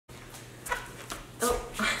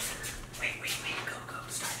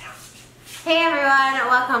Hey everyone,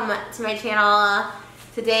 welcome to my channel.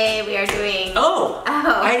 Today we are doing... Oh!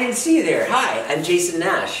 I didn't see you there. Hi, I'm Jason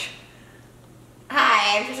Nash.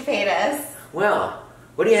 Hi, I'm Trisha Paytas. Well,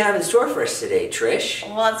 what do you have in store for us today, Trish?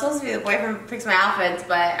 Well, it's supposed to be the boyfriend picks my outfits,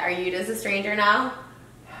 but are you just a stranger now?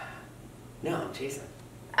 No, I'm Jason.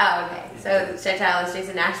 Oh, okay. So should I tell us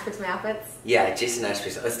Jason Nash picks my outfits? Yeah, Jason Nash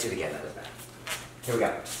picks. Let's do it again. That was bad. Here we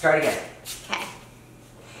go. Start again. Okay.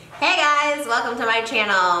 Hey guys, welcome to my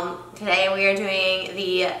channel. Today we are doing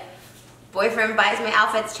the Boyfriend Buys My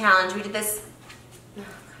Outfits challenge. We did this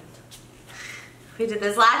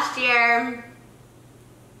last year.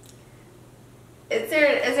 Is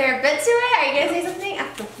there a bit to it? Are you gonna say something?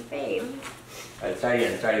 Oh, babe. Alright, start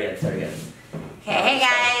again. Okay, hey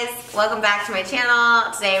guys, welcome back to my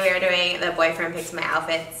channel. Today we are doing the Boyfriend Picks My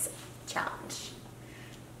Outfits challenge.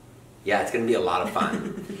 Yeah, it's gonna be a lot of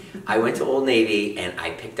fun. I went to Old Navy and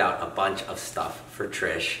I picked out a bunch of stuff for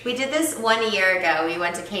Trish. We did this 1 year ago. We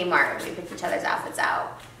went to Kmart and we picked each other's outfits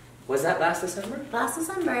out. Was that last December? Last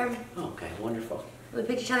December. Oh, okay, wonderful. We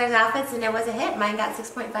picked each other's outfits and it was a hit. Mine got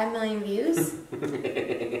 6.5 million views.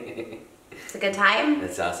 It's a good time.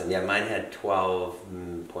 That's awesome. Yeah, mine had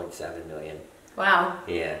 12.7 million. Wow.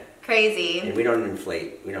 Yeah. Crazy. And we don't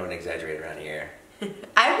inflate. We don't exaggerate around here.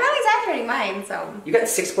 I'm not exaggerating mine, so. You got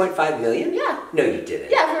 6.5 million? Yeah. No, you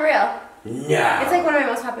didn't. Yeah, for real. No. It's like one of my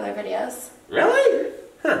most popular videos. Really?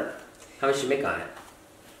 Huh. How much did you make on it?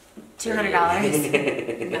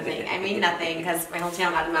 $200. Nothing. I mean nothing because my whole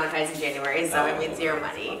channel got demonetized in January, so I made zero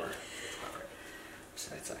money.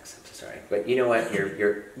 So that sucks. I'm so sorry. But you know what?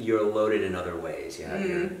 You're loaded in other ways. You have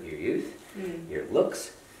your youth, your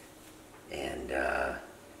looks, and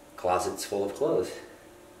closets full of clothes.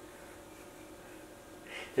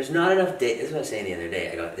 There's not enough days. This is what I was saying the other day.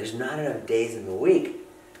 I go, there's not enough days in the week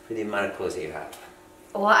for the amount of clothes that you have.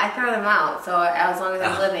 Well, I throw them out, so as long as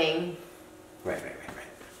I'm living. Right.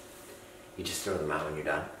 You just throw them out when you're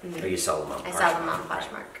done, or you sell them on Poshmark. I sell them on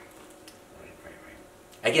Poshmark. Right.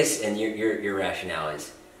 I guess, and your rationale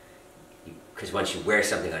is, because once you wear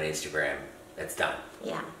something on Instagram, that's done.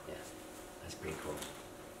 Yeah. Yeah, that's pretty cool.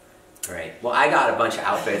 All right. Well, I got a bunch of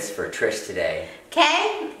outfits for Trish today.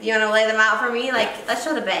 Okay. You want to lay them out for me? Like, let's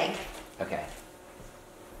show the bag. Okay.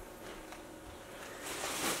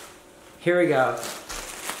 Here we go.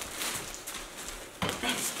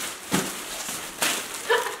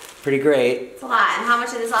 Pretty great. It's a lot. And how much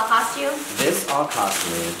did this all cost you? This all cost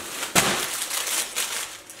me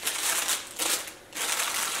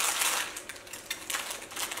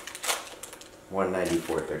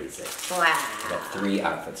 $194.36. Wow. I got 3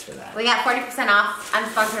 outfits for that. We got 40% off. I'm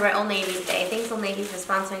sponsored by Old Navy today. Thanks, Old Navy, for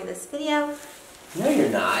sponsoring this video. No, you're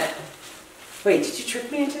not. Wait, did you trick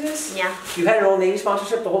me into this? Yeah. You had an Old Navy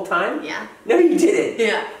sponsorship the whole time? Yeah. No, you didn't.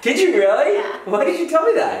 Yeah. Did you really? Yeah. Why did you tell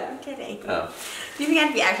me that? I'm kidding. Oh. Do you think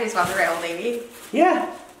I'd be actually sponsored by Old Navy?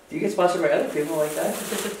 Yeah. Do you get sponsored by other people like that?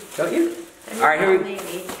 Don't you? I'm All right, Old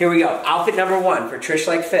Navy. here we go. Outfit number 1 for Trish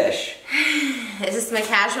Like Fish. Is this my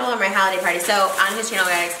casual or my holiday party? So on his channel,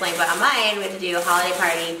 we gotta explain, but on mine, we have to do a holiday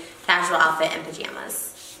party, casual outfit, and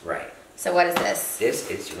pajamas. Right. So what is this? This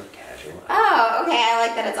is your casual outfit. Oh, okay. I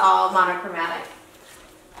like that it's all monochromatic.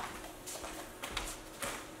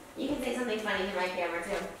 You can say something funny to my camera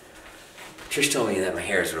too. Trish told me that my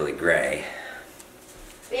hair is really gray.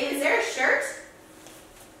 Babe, is there a shirt?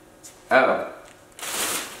 Oh.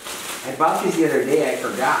 I bought these the other day, I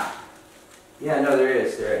forgot. Yeah, no, there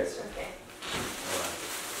is. Okay.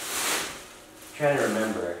 I'm trying to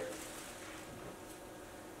remember.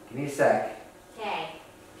 Give me a sec. Okay.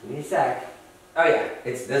 Give me a sec. Oh yeah,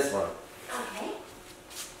 it's this one. Okay.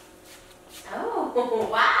 Oh,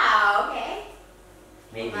 wow, okay.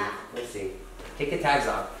 Maybe. Wow. Let's see. Take the tags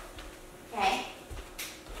off. Okay.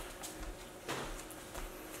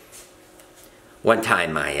 One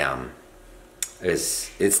time it's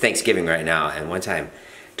Thanksgiving right now, and one time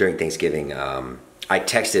during Thanksgiving, I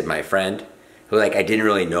texted my friend who I didn't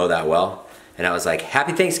really know that well, and I was like,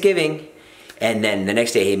 "Happy Thanksgiving," and then the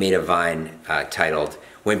next day he made a Vine titled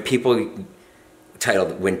 "When people you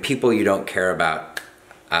don't care about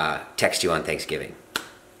text you on Thanksgiving,"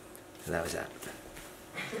 and that was that.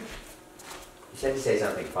 You said to say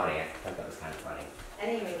something funny. I thought that was kind of funny. I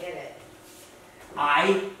didn't even get it.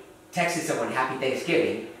 I texted someone Happy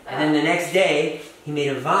Thanksgiving, and then the next day he made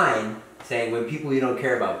a Vine saying, "When people you don't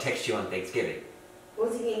care about text you on Thanksgiving."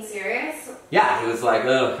 Was he being serious? Yeah, he was like,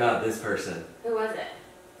 "Oh God, this person." Who was it?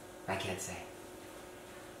 I can't say.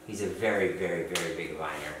 He's a very, very, very big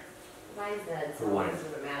Viner. Vine's dead, so For one. it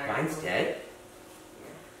doesn't matter. Vine's dead?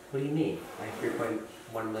 Yeah. What do you mean? I have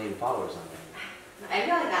 3.1 million followers on there. I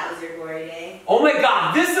feel like that was your glory day. Oh my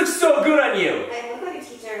God, this looks so good on you! I look like a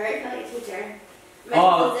teacher. teacher. I feel like a teacher. Am I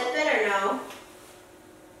Oh. supposed to zip it or no?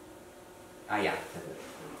 Yeah.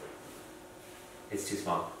 It's too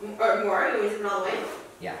small. Or more? You want me to zip it all the way?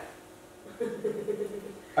 Yeah.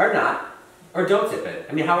 Or not. Or don't zip it.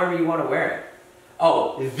 I mean, however you want to wear it.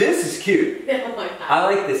 Oh, this is cute. Oh my god. I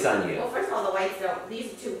like this on you. Well, first of all, the whites don't.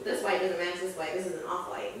 These two. This white doesn't match this white. This is an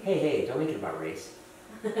off-white. Hey, don't make it about race.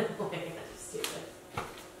 Oh my god, you're stupid.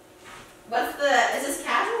 What's the? Is this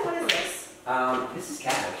casual? What is this? This is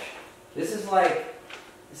cash. This is like,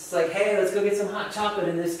 hey, let's go get some hot chocolate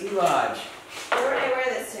in this ski lodge. Where would I wear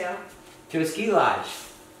this to? To a ski lodge.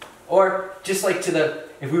 Or just like to the,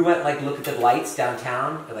 if we went like look at the lights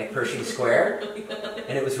downtown at like Pershing Square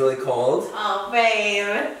and it was really cold. Oh, babe.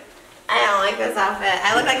 I don't like this outfit.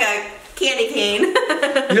 I look like a candy cane.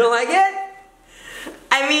 You don't like it?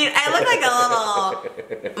 I mean, I look like a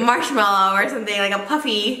little marshmallow or something, like a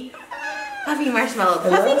puffy marshmallow.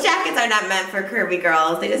 Puffy jackets are not meant for curvy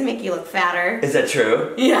girls. They just make you look fatter. Is that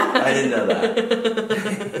true? Yeah. I didn't know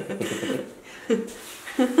that.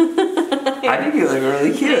 I think you look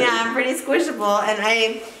really cute. Yeah, I'm pretty squishable, and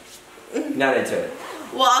I. Not into it.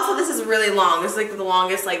 Well, also this is really long. This is like the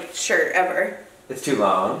longest like shirt ever. It's too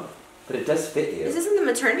long, but it does fit you. Is this in the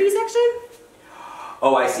maternity section?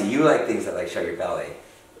 Oh, I see. You like things that like show your belly.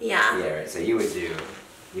 Yeah. Yeah, right. So you would do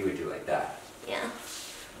like that. Yeah.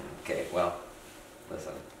 Okay. Well,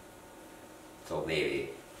 listen. It's Old Navy.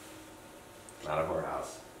 Not a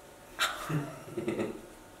whorehouse.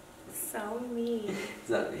 So mean. It's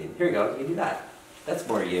not mean. Here we go. You can do that. That's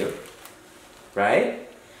more you. Right?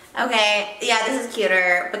 Okay, yeah, this is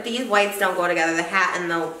cuter, but these whites don't go together, the hat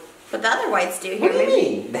and the, but the other whites do. Here, What do you maybe.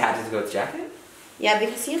 mean? The hat doesn't go with the jacket? Yeah,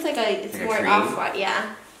 because he has like a, it's Like a more cream? off-white,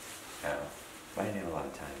 yeah. Oh. I didn't have a lot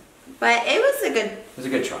of time. But it was a good, It was a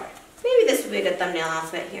good try. maybe this would be a good thumbnail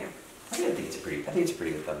outfit here. I think it's a pretty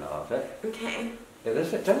good thumbnail outfit. Okay. Yeah,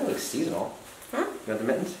 this definitely looks seasonal. Huh? You want the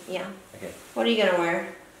mittens? Yeah. Okay. What are you gonna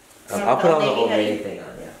wear? I'll put on the Old hoodie? Navy thing on,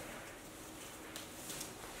 yeah.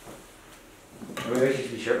 Or maybe I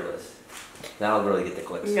should be shirtless. Now I'll really get the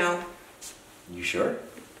clicks. No. You sure?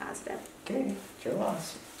 Positive. Okay, it's your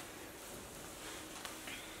loss.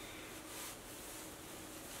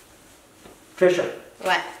 Trisha.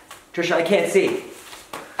 What? Trisha, I can't see.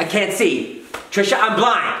 I can't see. Trisha, I'm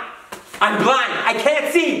blind. I'm blind. I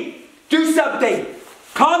can't see. Do something.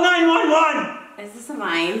 Call 911. Is this a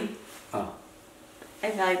vine? Oh. I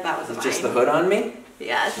feel like that was a Is it vine. just the hood on me?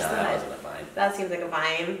 Yeah, it's No, just that the wasn't hood. a vine. That seems like a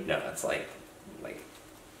vine. No, that's like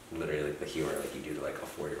literally like the humor like you do to like a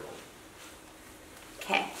 4-year-old.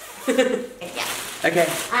 Okay. Yeah. Okay.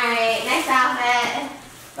 Alright, next outfit.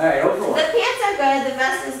 All right, The overall. pants are good, the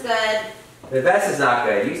vest is good. The vest is not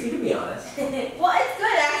good. You just need to be honest. Well, it's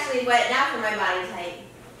good actually, but not for my body type.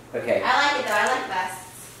 Okay. I like it though, I like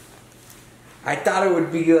vests. I thought it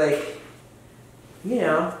would be like, you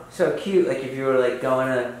know, so cute. Like if you were like going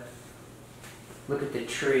to look at the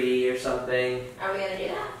tree or something. Are we gonna do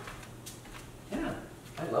that? Yeah,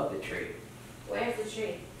 I love the tree. Where's the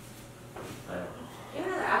tree? I don't know. You have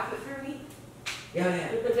another outfit for me? Yeah.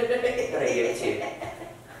 Gotta give it to you.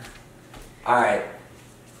 All right.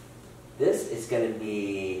 This is gonna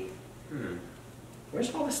be.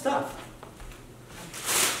 Where's all the stuff?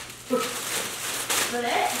 Is that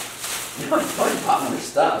it? No, it's fun popping the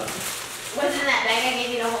stuff. What's in that bag I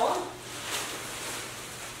gave you to hold?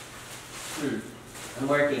 I'm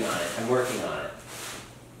working on it.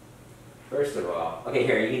 First of all, okay,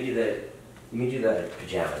 here you can do the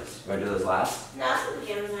pajamas. You wanna do those last? No, it's the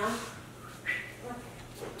pajamas now.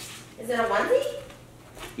 Is it a onesie?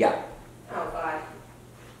 Yeah. Oh god.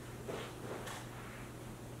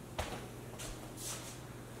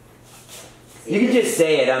 You can just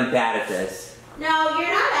say it. I'm bad at this. No, you're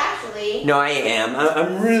not actually. No, I am.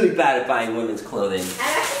 I'm really bad at buying women's clothing.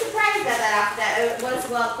 I'm actually surprised at that outfit. It was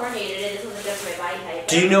well coordinated. It just wasn't good for my body type.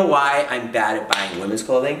 Do you know why I'm bad at buying women's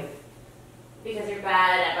clothing? Because you're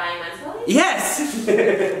bad at buying men's clothing? Yes!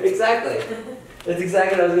 Exactly. That's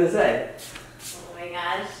exactly what I was going to say. Oh my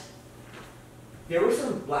gosh. There were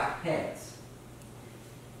some black pants.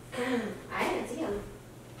 I didn't see them.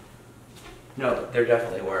 No, there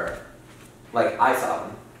definitely were. Like, I saw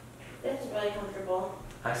them. This is really comfortable.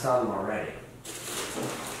 I saw them already.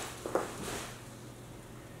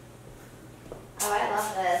 Oh, I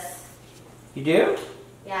love this. You do?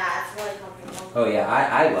 Yeah, it's really comfortable. Oh yeah,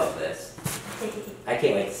 I love this. I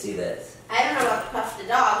can't wait to see this. I don't know about Puff the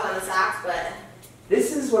dog on the socks, but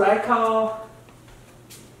This is what I call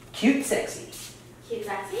cute sexy. cute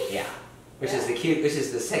sexy. Yeah. Which is the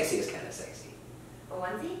sexiest kind of sexy. A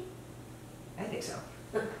onesie? I think so.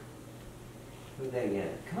 Do that again.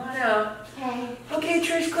 Come on out. Okay. Okay,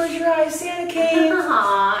 Trish, close your eyes. Santa came.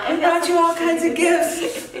 Aww, I brought you all kinds of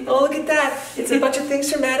gifts. Oh, look at that. It's a bunch of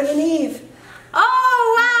things from Adam and Eve.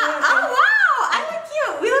 Oh, wow. Oh, wow. I look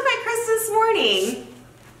cute. We look like Christmas morning.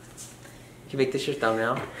 You can make this your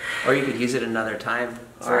thumbnail, or you could use it another time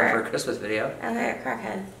for a Christmas video. Okay,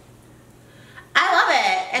 crackhead. I love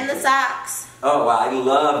it. And the socks. Oh, wow. I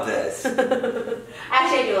love this. Actually,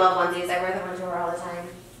 I do love onesies. I wear them on tour all the time.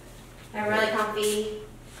 They're really comfy.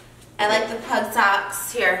 I like the pug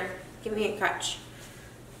socks. Here, give me a crutch.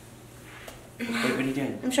 What are you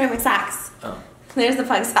doing? I'm showing my socks. Oh. There's the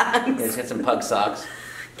pug socks. Yeah, he's got some pug socks.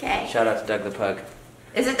 Okay. Shout out to Doug the Pug.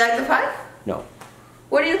 Is it Doug the Pug? No.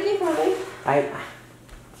 What are you looking for, Lee?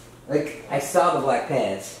 I saw the black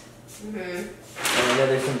pants. Mm-hmm. And I know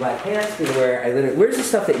there's some black pants to wear. Where's the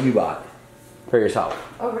stuff that you bought for yourself?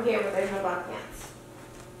 Over here, but there's no black pants.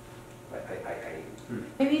 I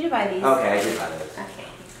Maybe you should buy these. Okay, I did buy those. Okay.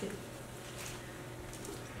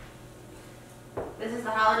 This is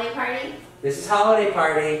the holiday party. This is holiday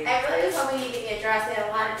party. I really was hoping you could get a dress. They had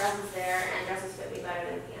a lot of dresses there, and dresses fit me better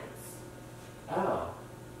than pants. Oh.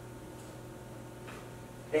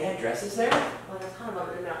 They had dresses there? Well, there's a ton of them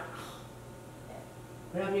in the middle.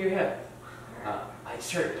 What happened to your hip? I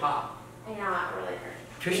just heard it pop. I know, it really hurt.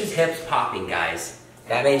 Trisha's hip's popping, guys.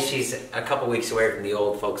 That means she's a couple weeks away from the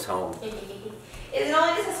old folks' home. Is it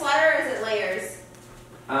only just a sweater, or is it layers?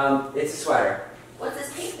 It's a sweater. What's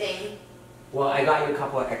this pink thing? Well, I got you a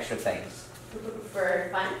couple of extra things. For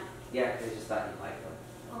fun? Yeah, because I just thought you'd like them.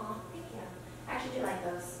 Oh, thank you. I actually do like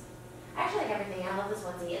those. I actually like everything. I love this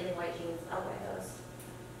onesie and the white jeans. I'll wear those.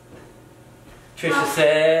 Trisha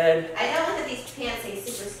said... I don't look at these pants say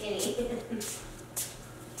super skinny.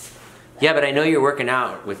 Yeah, but I know you're working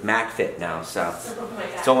out with MacFit now, so Oh my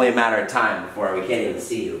god. it's only a matter of time before we can't even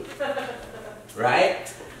see you.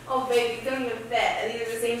 Right? Oh baby, you don't even fit. And these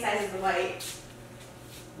are the same size as the white.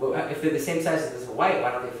 Well, if they're the same size as the white,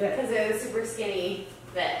 why don't they fit? Because they're the super skinny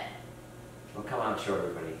fit. Well, come on, show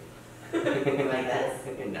everybody. Like this?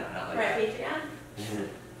 No, not like For a that. Patreon?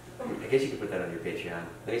 I guess you could put that on your Patreon.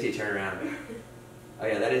 Let me see, turn around. Oh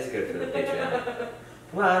yeah, that is good for the Patreon.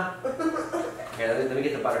 Come on. Here, let me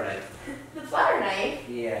get the butter knife. The butter knife?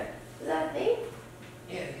 Yeah. Is that a thing?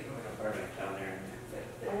 Yeah, you can put a butter knife down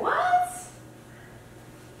there. What?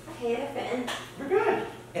 Okay, they're fitting. We're good.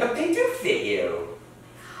 Yeah, they do fit you.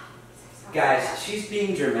 Guys, she's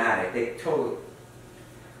being dramatic.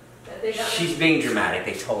 She's being dramatic.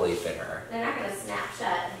 They totally fit her. They're not gonna snap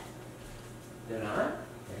shut. They're not?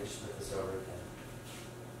 I just put this over again.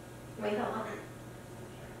 Wait, hold on.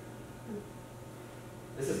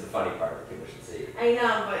 This is the funny part that people should see. I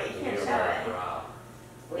know, but you can't show it. Wow.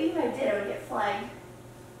 Well, even if I did, I would get flagged.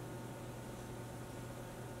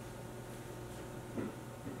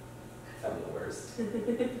 I'm the worst.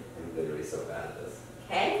 I'm literally so bad at this.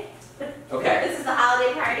 Okay? Okay. This is the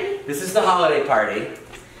holiday party. This is the holiday party.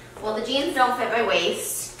 Well, the jeans don't fit my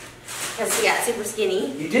waist. Because, yeah, super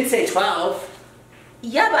skinny. You did say 12.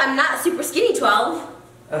 Yeah, but I'm not super skinny 12.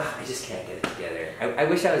 Ugh, I just can't get it together. I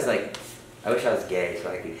wish I was gay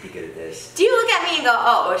so I could be good at this. Do you look at me and go,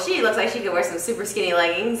 oh, she looks like she could wear some super skinny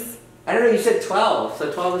leggings? I don't know, you said 12,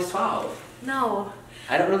 so 12 is 12. No.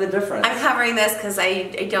 I don't know the difference. I'm covering this because I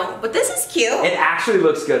don't. But this is cute. It actually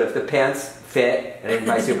looks good if the pants fit and if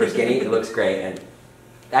my super skinny, it looks great. And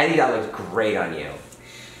I think that looks great on you.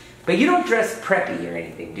 But you don't dress preppy or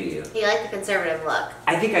anything, do you? You like the conservative look.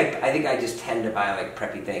 I think I just tend to buy like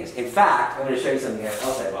preppy things. In fact, I'm going to show you something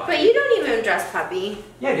else I bought. But you don't even dress puppy.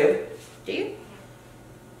 Yeah, I do. Do you?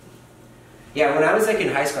 Yeah, when I was like in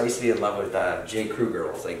high school, I used to be in love with J. Crew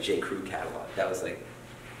girls, like J. Crew catalog. That was like,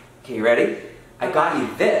 okay, you ready? I got you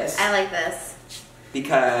this. I like this.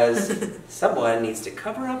 Because someone needs to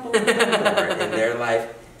cover up a little bit more in their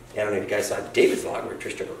life. I don't know if you guys saw David's vlog where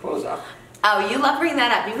Trish took her clothes off. Oh, you love bringing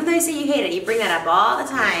that up. Even though you say you hate it, you bring that up all the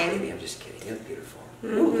time. Maybe I'm just kidding. You look beautiful.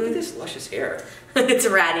 Ooh, look at this luscious hair. It's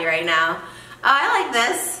ratty right now. Oh, I like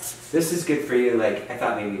this. This is good for you. Like, I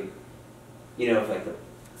thought maybe, you know, if like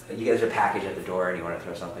you guys are packaged at the door and you want to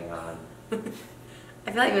throw something on.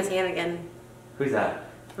 I feel like Miss Hannigan Who's that?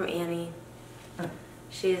 from Annie.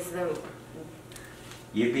 She's the...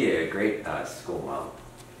 You'd be a great school mom.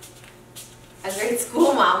 A great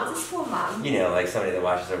school mom. What's a school mom? You know, like somebody that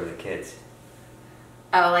watches over the kids.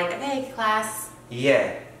 Oh, like, okay, class.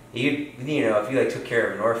 Yeah. You know, if you like took care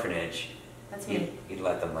of an orphanage, That's me. you'd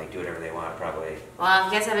let them like do whatever they want, probably. Well,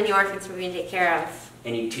 if you guys have any orphans for me to take care of.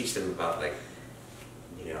 And you teach them about like,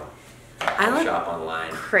 you know, I look shop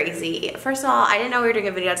online. crazy. First of all, I didn't know we were doing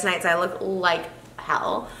a video tonight, so I look like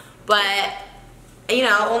hell. But, you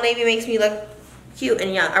know, Old Navy makes me look Cute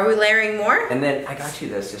and young. Are we layering more? And then I got you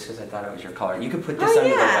this just because I thought it was your color. You could put this Oh, under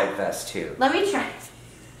yeah. the white vest too. Let me try.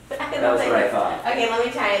 That was what I thought. Okay, let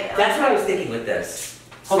me try it. That's what I was thinking with this.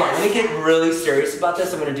 Hold on, let me get really serious about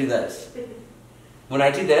this. I'm gonna do this. When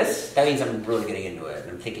I do this, that means I'm really getting into it.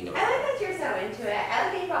 I'm thinking about I it. like that you're so into it. I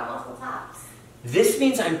like that you brought multiple tops. This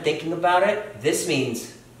means I'm thinking about it. This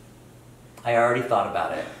means I already thought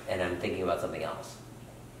about it and I'm thinking about something else.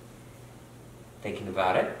 Thinking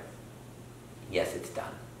about it. Yes, it's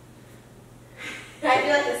done. I do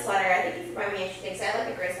like the sweater. I think you remind me interesting. So I like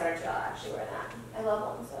the gray sweater too. I'll actually wear that. I love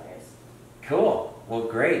all the sweaters. Cool. Well,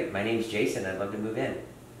 great. My name's Jason. I'd love to move in.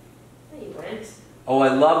 No, you wouldn't. Oh,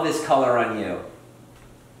 I love this color on you.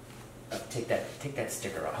 Take that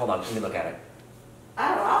sticker off. Hold on, let me look at it.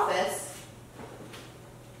 Out of office.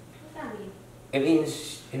 What does that mean?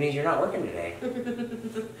 It means you're not working today.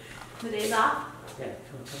 The day's off? Yeah,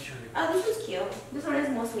 come show me. Oh, this is cute. This one is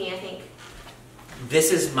most me, I think.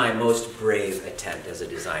 This is my most brave attempt as a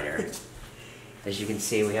designer. As you can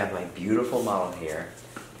see, we have my beautiful model here.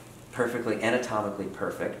 Perfectly, anatomically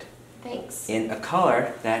perfect. Thanks. In a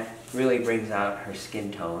color that really brings out her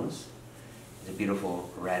skin tones. It's a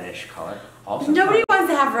beautiful reddish color. Also, Nobody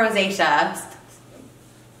wants to have rosacea.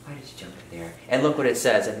 why did you jump in there? And look what it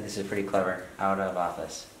says. I think this is pretty clever. Out of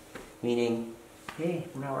office. Meaning, hey,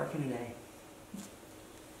 we're not working today.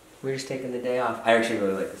 We're just taking the day off. I actually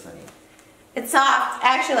really like this on you. It's soft.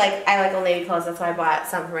 I like Old Navy clothes. That's why I bought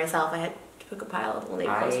some for myself. I had to pick a pile of Old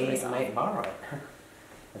Navy clothes for I myself. might borrow it.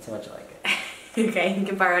 That's how much I like it. Okay, you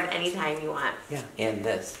can borrow it anytime you want. Yeah. And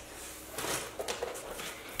this.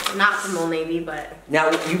 Not from Old Navy, but Now,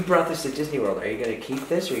 you brought this to Disney World. Are you going to keep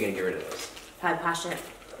this or are you going to get rid of this? probably posh it.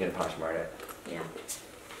 You're going to Poshmark it? Yeah.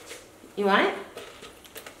 You want it?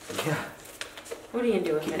 Yeah. What are you gonna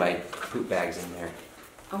do with Keep it? my poop bags in there.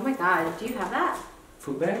 Oh my god, do you have that?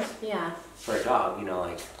 Poop bags? Yeah. For a dog, you know,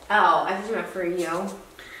 like, Oh, I thought you meant for you.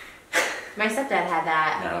 My stepdad had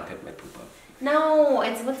that. now I'll pick my poop up. No,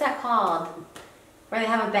 it's what's that called? Where they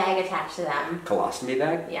have a bag attached to them. Colostomy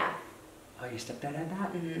bag? Yeah. Oh, your stepdad had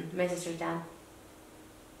that? My sister's dad.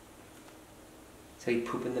 So you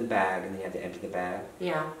poop in the bag and then you have to empty the bag?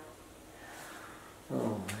 Yeah.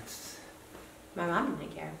 Oh, that's... My mom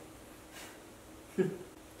didn't care.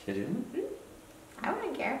 She didn't? I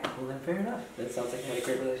wouldn't care. Well, then fair enough. That sounds like you had a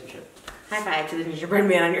great relationship. High five to the gingerbread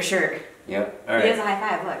man on your shirt. Yep. He has a high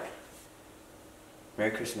five, look.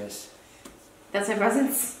 Merry Christmas. That's my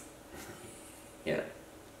presents. Yeah.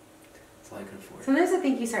 That's all I can afford. Sometimes I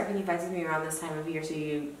think you start picking fights with me around this time of year, so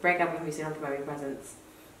you break up with me so you don't have to buy me presents.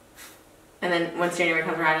 And then once January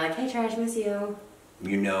comes around, you're like, hey Trash, miss you.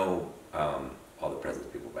 You know all the presents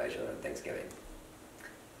people buy each other on Thanksgiving.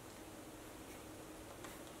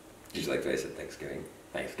 Did you like the way I said Thanksgiving?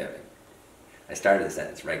 Thanksgiving. I started the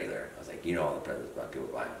sentence regular. I was like, you know all the presents about people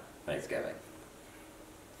buy on Thanksgiving.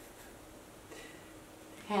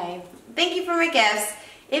 Okay. Thank you for my gifts.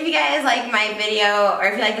 If you guys like my video, or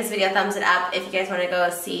if you like this video, thumbs it up. If you guys want to go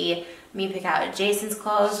see me pick out Jason's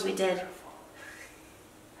clothes, we did. I don't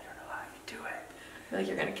know how you do it. I feel like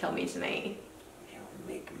you're going to kill me tonight. You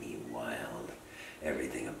make me wild.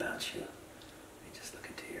 Everything about you. I just look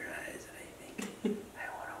into your eyes and I think, I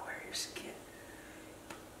want to wear your skin.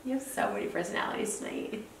 You have so many personalities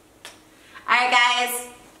tonight. Alright guys,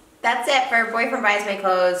 that's it for Boyfriend Buys My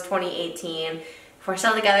Clothes 2018. If we're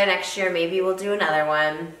still together next year, maybe we'll do another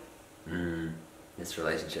one. This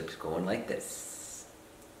relationship's going like this.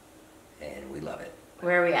 And we love it.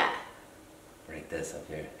 Where are we at? Right this up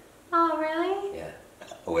here. Oh, really? Yeah.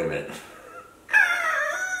 Oh, wait a minute.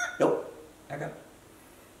 Nope. Back up.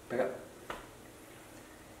 Back up.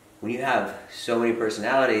 When you have so many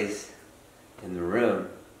personalities in the room,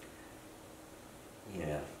 you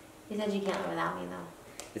know, You said you can't live without me,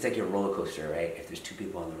 though. it's like your roller coaster, right? If there's two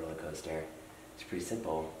people on the roller coaster, it's pretty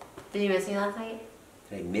simple. Did you miss me last night?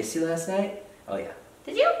 Did I miss you last night? Oh, yeah.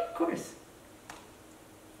 Did you? Of course.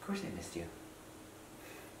 Of course I missed you.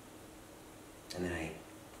 And then I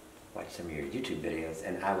watched some of your YouTube videos,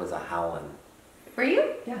 and I was a howling. Were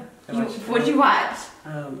you? Yeah. What'd you watch?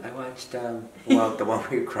 I watched, well, the one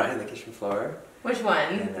where you cried on the kitchen floor. Which one?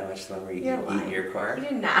 And I watched the one where you eat in your car. You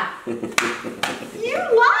did not. You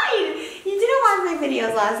lied! You didn't watch my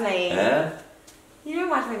videos last night. Huh? You didn't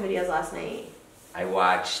watch my videos last night. I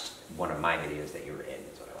watched one of my videos that you were in,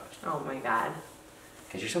 is what I watched. Oh my god.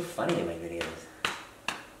 Because you're so funny in my videos.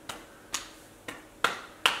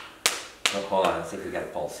 Oh, hold on, let's see if we got a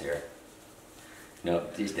pulse here.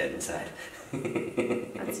 Nope, he's dead inside.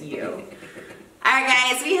 That's you. Alright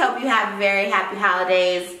guys, we hope you have very happy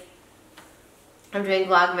holidays. I'm doing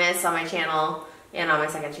Vlogmas on my channel and on my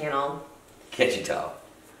second channel. Can't you tell?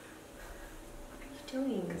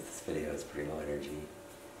 doing? Because this video is pretty low energy.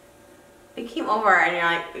 You came over and you're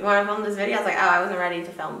like, you want to film this video? I was like, oh, I wasn't ready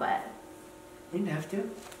to film, but... You didn't have to.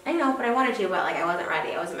 I know, but I wanted to, but like I wasn't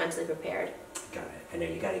ready. I wasn't mentally prepared. Got it. I know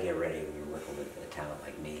you got to get ready when you're working with a talent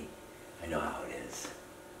like me. I know how it is.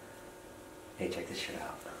 Hey, check this shit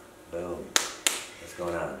out. Boom. What's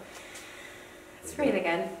going on? It's pretty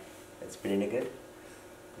good. It's pretty good?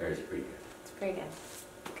 Or is it pretty good? It's pretty good.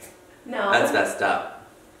 Okay. No. That's messed up.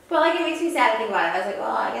 But like it makes me sad to think about it. I was like,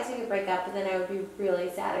 well, I guess we could break up, but then I would be really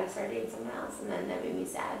sad if I started dating someone else, and then that made me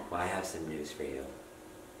sad. Well, I have some news for you.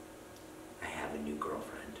 I have a new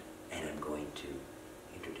girlfriend, and I'm going to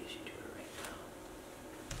introduce you to her right now.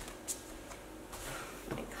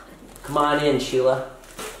 Oh my God. Come on in, Sheila.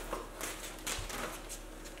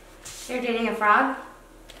 You're dating a frog?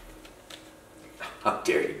 How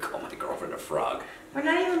dare you call my girlfriend a frog? We're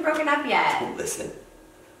not even broken up yet. Listen.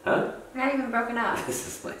 Huh? We're not even broken up. This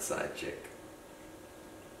is my side chick.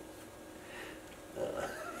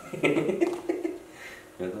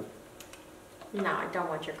 No, I don't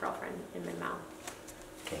want your girlfriend in my mouth.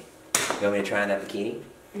 Okay. You want me to try on that bikini?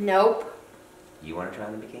 Nope. You want to try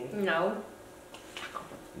on the bikini? No.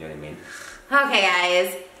 You know what I mean? Okay,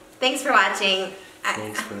 guys. Thanks for watching.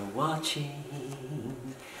 Thanks for watching.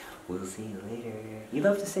 We'll see you later. You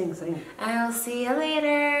love to sing. I'll see you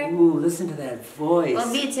later. Ooh, listen to that voice.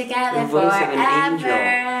 We'll be together The voice forever. of an angel.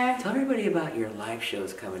 Tell everybody about your live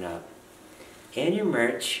shows coming up. And your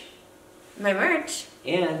merch. My merch.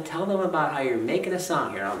 And tell them about how you're making a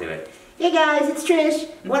song. Here, I'll do it. Hey guys, it's Trish.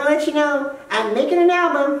 Want to let you know I'm making an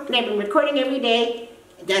album and I've been recording every day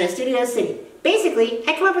down in Studio City. Basically,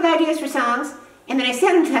 I come up with ideas for songs and then I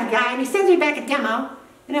send them to that guy and he sends me back a demo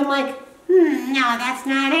and I'm like, no, that's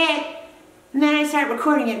not it. And then I start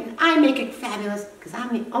recording it and I make it fabulous because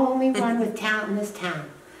I'm the only one with talent in this town.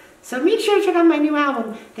 So make sure to check out my new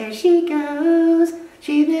album. There she goes.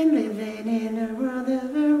 She's been living in a world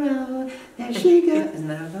of her own. There she goes. Isn't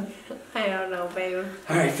that how it goes? I don't know, babe.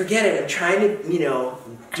 Alright, forget it. I'm trying to,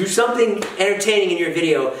 do something entertaining in your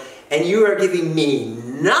video, and you are giving me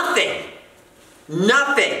nothing.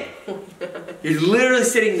 Nothing. You're literally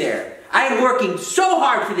sitting there. I am working so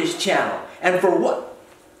hard for this channel, and for what?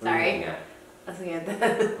 Sorry. I was looking at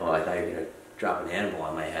that. Oh, I thought you were going to drop an animal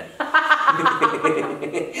on my head.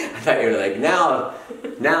 I thought you were like, now,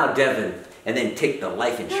 Devin, and then take the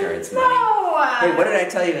life insurance money. No! Hey, what did I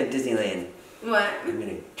tell you in Disneyland? What? I'm going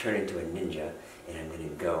to turn into a ninja, and I'm going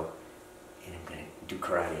to go, and I'm going to do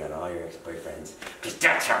karate on all your ex-boyfriends, because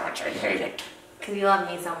that's how much I hate it. Because you love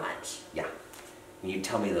me so much. Yeah. When you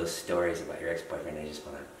tell me those stories about your ex-boyfriend, I just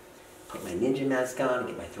want to put my ninja mask on,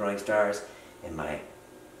 get my throwing stars, and I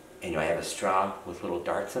have a straw with little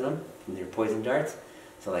darts in them, and they're poison darts.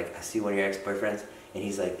 So like, I see one of your ex-boyfriends, and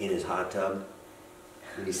he's like in his hot tub,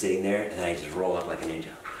 and he's sitting there, and then I just roll up like a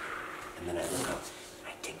ninja. And then I look up,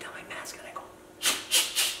 I take down my mask, and I go,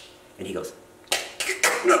 and he goes,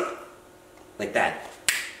 like that,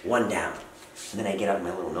 one down. And then I get out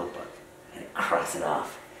my little notebook, and I cross it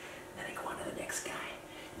off. And then I go on to the next guy.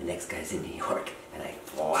 And the next guy's in New York, and I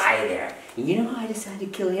fly there. And you know how I decided to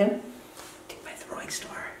kill him? Take my throwing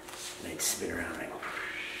star, and I'd spin around, and I go,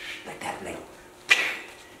 like that, and I go,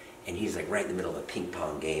 and he's like right in the middle of a ping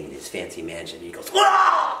pong game in his fancy mansion, and he goes,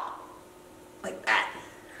 whoa! Like that.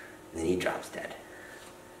 And then he drops dead.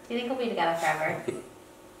 Do you think we'll be together forever?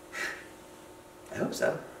 I hope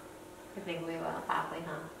so. I think we will, probably,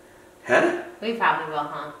 huh? Huh? We probably will,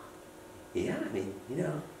 huh? Yeah, I mean,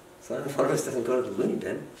 as long as one of us doesn't go to the loony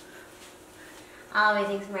bin. I'll be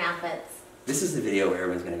making some more outfits. This is the video where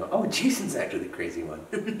everyone's gonna go, oh, Jason's actually the crazy one.